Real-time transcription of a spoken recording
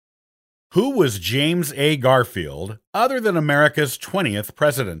Who was James A. Garfield other than America's 20th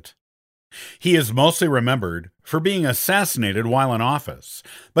president? He is mostly remembered for being assassinated while in office,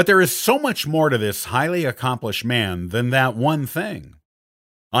 but there is so much more to this highly accomplished man than that one thing.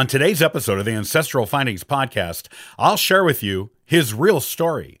 On today's episode of the Ancestral Findings Podcast, I'll share with you his real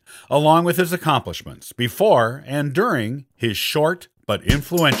story, along with his accomplishments before and during his short but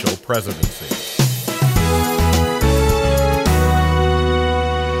influential presidency.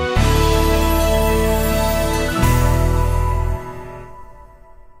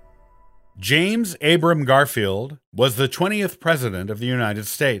 James Abram Garfield was the 20th President of the United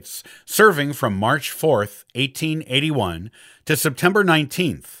States, serving from March 4th, 1881 to September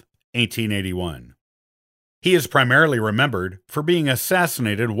 19th, 1881. He is primarily remembered for being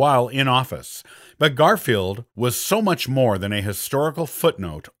assassinated while in office, but Garfield was so much more than a historical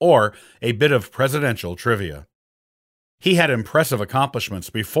footnote or a bit of presidential trivia. He had impressive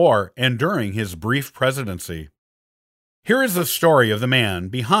accomplishments before and during his brief presidency. Here is the story of the man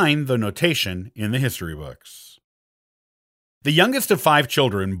behind the notation in the history books. The youngest of 5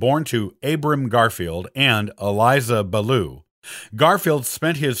 children born to Abram Garfield and Eliza Ballou, Garfield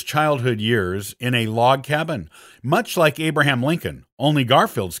spent his childhood years in a log cabin, much like Abraham Lincoln, only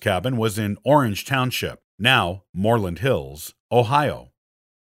Garfield's cabin was in Orange Township, now Moreland Hills, Ohio.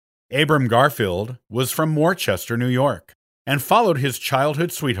 Abram Garfield was from Worcester, New York, and followed his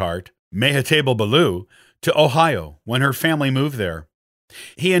childhood sweetheart, Mehetable Ballou, to Ohio when her family moved there.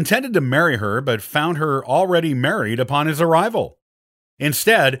 He intended to marry her, but found her already married upon his arrival.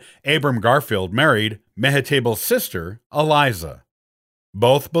 Instead, Abram Garfield married Mehetable's sister, Eliza.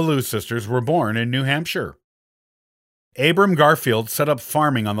 Both Ballou sisters were born in New Hampshire. Abram Garfield set up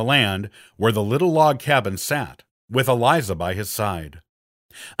farming on the land where the little log cabin sat, with Eliza by his side.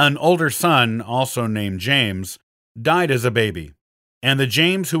 An older son, also named James, died as a baby, and the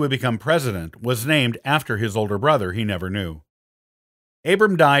James who would become president was named after his older brother he never knew.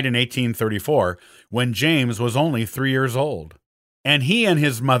 Abram died in 1834 when James was only 3 years old, and he and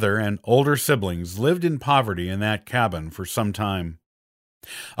his mother and older siblings lived in poverty in that cabin for some time.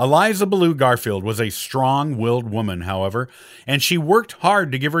 Eliza Ballou Garfield was a strong-willed woman, however, and she worked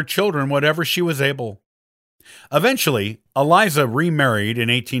hard to give her children whatever she was able. Eventually, Eliza remarried in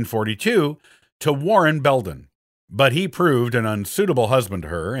 1842 to Warren Belden, but he proved an unsuitable husband to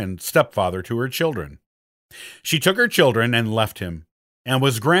her and stepfather to her children. She took her children and left him, and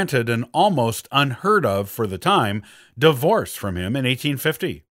was granted an almost unheard of, for the time, divorce from him in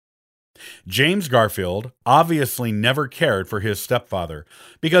 1850. James Garfield obviously never cared for his stepfather,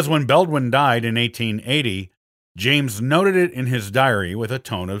 because when Belden died in 1880, James noted it in his diary with a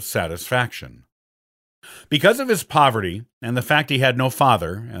tone of satisfaction. Because of his poverty and the fact he had no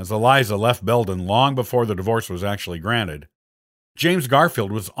father, as Eliza left Belden long before the divorce was actually granted, James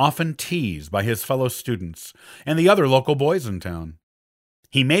Garfield was often teased by his fellow students and the other local boys in town.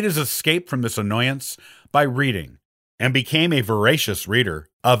 He made his escape from this annoyance by reading, and became a voracious reader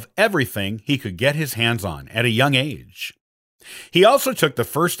of everything he could get his hands on at a young age. He also took the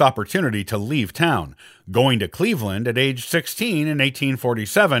first opportunity to leave town, going to Cleveland at age 16 in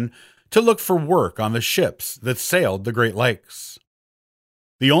 1847 to look for work on the ships that sailed the Great Lakes.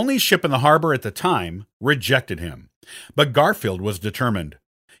 The only ship in the harbor at the time rejected him, but Garfield was determined.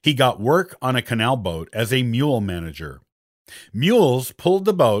 He got work on a canal boat as a mule manager. Mules pulled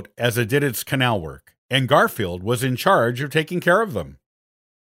the boat as it did its canal work, and Garfield was in charge of taking care of them.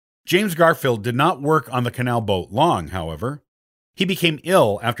 James Garfield did not work on the canal boat long, however. He became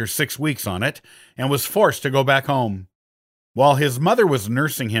ill after 6 weeks on it and was forced to go back home. While his mother was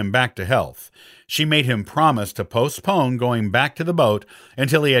nursing him back to health, she made him promise to postpone going back to the boat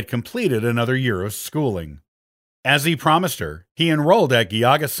until he had completed another year of schooling. As he promised her, he enrolled at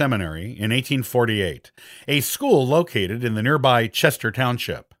Geauga Seminary in 1848, a school located in the nearby Chester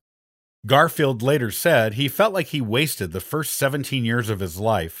Township. Garfield later said he felt like he wasted the first 17 years of his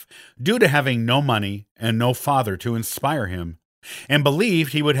life due to having no money and no father to inspire him, and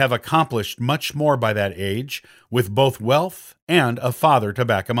believed he would have accomplished much more by that age with both wealth and a father to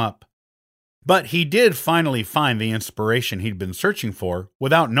back him up. But he did finally find the inspiration he'd been searching for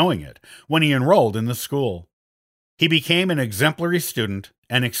without knowing it when he enrolled in the school. He became an exemplary student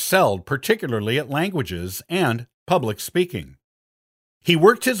and excelled particularly at languages and public speaking. He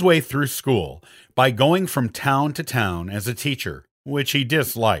worked his way through school by going from town to town as a teacher, which he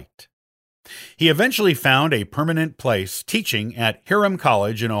disliked. He eventually found a permanent place teaching at Hiram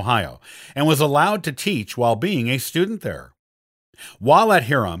College in Ohio and was allowed to teach while being a student there. While at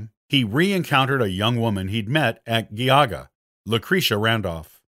Hiram, he re-encountered a young woman he'd met at Geauga, Lucretia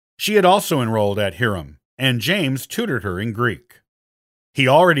Randolph. She had also enrolled at Hiram, and James tutored her in Greek. He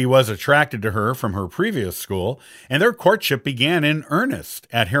already was attracted to her from her previous school, and their courtship began in earnest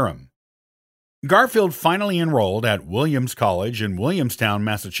at Hiram. Garfield finally enrolled at Williams College in Williamstown,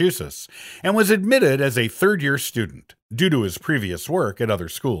 Massachusetts, and was admitted as a third-year student due to his previous work at other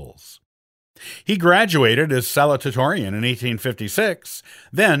schools. He graduated as salutatorian in 1856,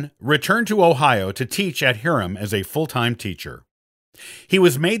 then returned to Ohio to teach at Hiram as a full-time teacher. He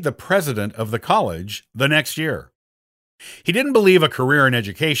was made the president of the college the next year. He didn't believe a career in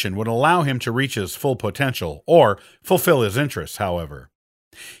education would allow him to reach his full potential or fulfill his interests, however.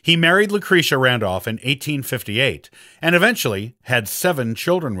 He married Lucretia Randolph in 1858 and eventually had 7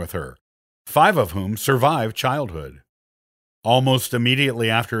 children with her, 5 of whom survived childhood. Almost immediately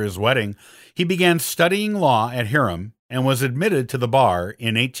after his wedding, he began studying law at Hiram and was admitted to the bar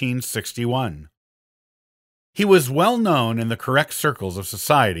in 1861. He was well known in the correct circles of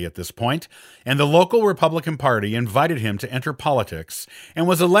society at this point, and the local Republican Party invited him to enter politics and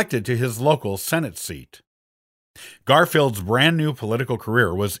was elected to his local Senate seat. Garfield's brand new political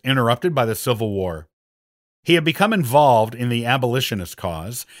career was interrupted by the Civil War. He had become involved in the abolitionist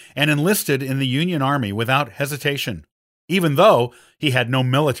cause and enlisted in the Union Army without hesitation, even though he had no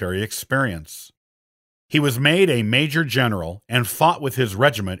military experience. He was made a major general and fought with his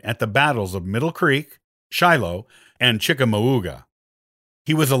regiment at the battles of Middle Creek, Shiloh, and Chickamauga.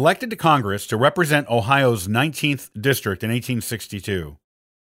 He was elected to Congress to represent Ohio's 19th District in 1862.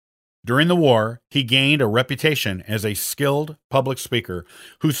 During the war, he gained a reputation as a skilled public speaker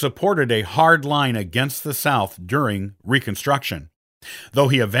who supported a hard line against the South during Reconstruction, though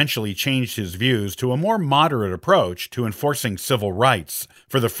he eventually changed his views to a more moderate approach to enforcing civil rights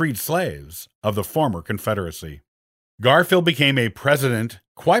for the freed slaves of the former Confederacy. Garfield became a president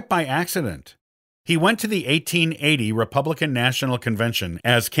quite by accident. He went to the 1880 Republican National Convention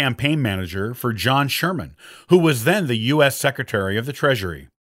as campaign manager for John Sherman, who was then the U.S. Secretary of the Treasury.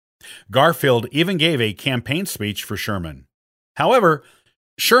 Garfield even gave a campaign speech for Sherman. However,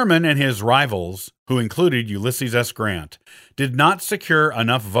 Sherman and his rivals, who included Ulysses S. Grant, did not secure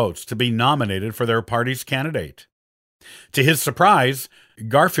enough votes to be nominated for their party's candidate. To his surprise,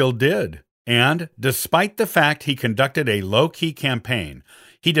 Garfield did, and despite the fact he conducted a low-key campaign,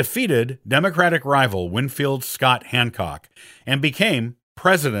 he defeated Democratic rival Winfield Scott Hancock and became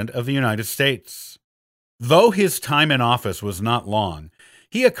President of the United States. Though his time in office was not long,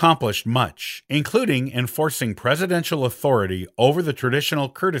 he accomplished much, including enforcing presidential authority over the traditional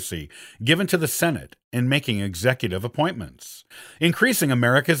courtesy given to the Senate in making executive appointments, increasing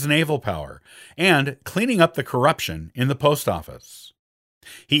America's naval power, and cleaning up the corruption in the post office.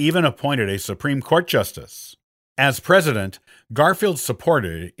 He even appointed a Supreme Court justice. As president, Garfield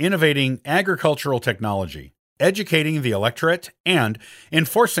supported innovating agricultural technology, educating the electorate, and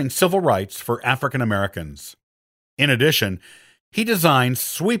enforcing civil rights for African Americans. In addition, he designed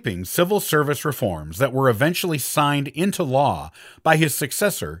sweeping civil service reforms that were eventually signed into law by his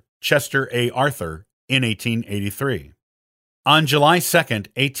successor, Chester A. Arthur, in 1883. On July 2,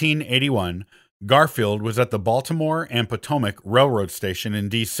 1881, Garfield was at the Baltimore and Potomac Railroad Station in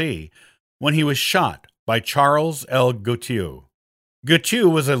D.C. when he was shot by Charles L. Goutier. Goutier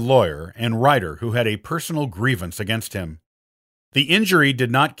was a lawyer and writer who had a personal grievance against him. The injury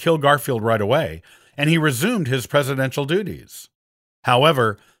did not kill Garfield right away, and he resumed his presidential duties.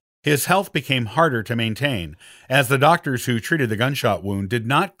 However, his health became harder to maintain, as the doctors who treated the gunshot wound did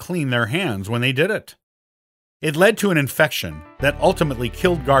not clean their hands when they did it. It led to an infection that ultimately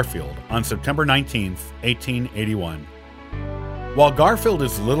killed Garfield on September 19, 1881. While Garfield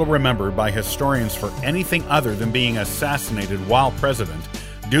is little remembered by historians for anything other than being assassinated while president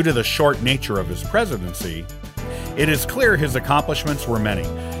due to the short nature of his presidency, it is clear his accomplishments were many,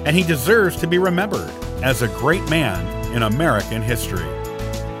 and he deserves to be remembered as a great man in American history.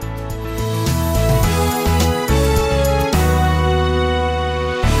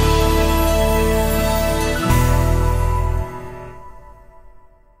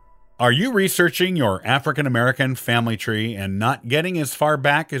 Are you researching your African American family tree and not getting as far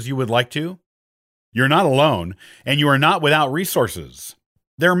back as you would like to? You're not alone, and you are not without resources.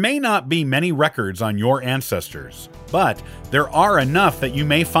 There may not be many records on your ancestors, but there are enough that you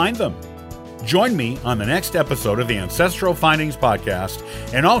may find them. Join me on the next episode of the Ancestral Findings Podcast,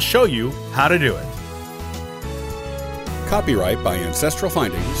 and I'll show you how to do it. Copyright by Ancestral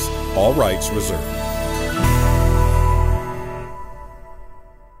Findings, all rights reserved.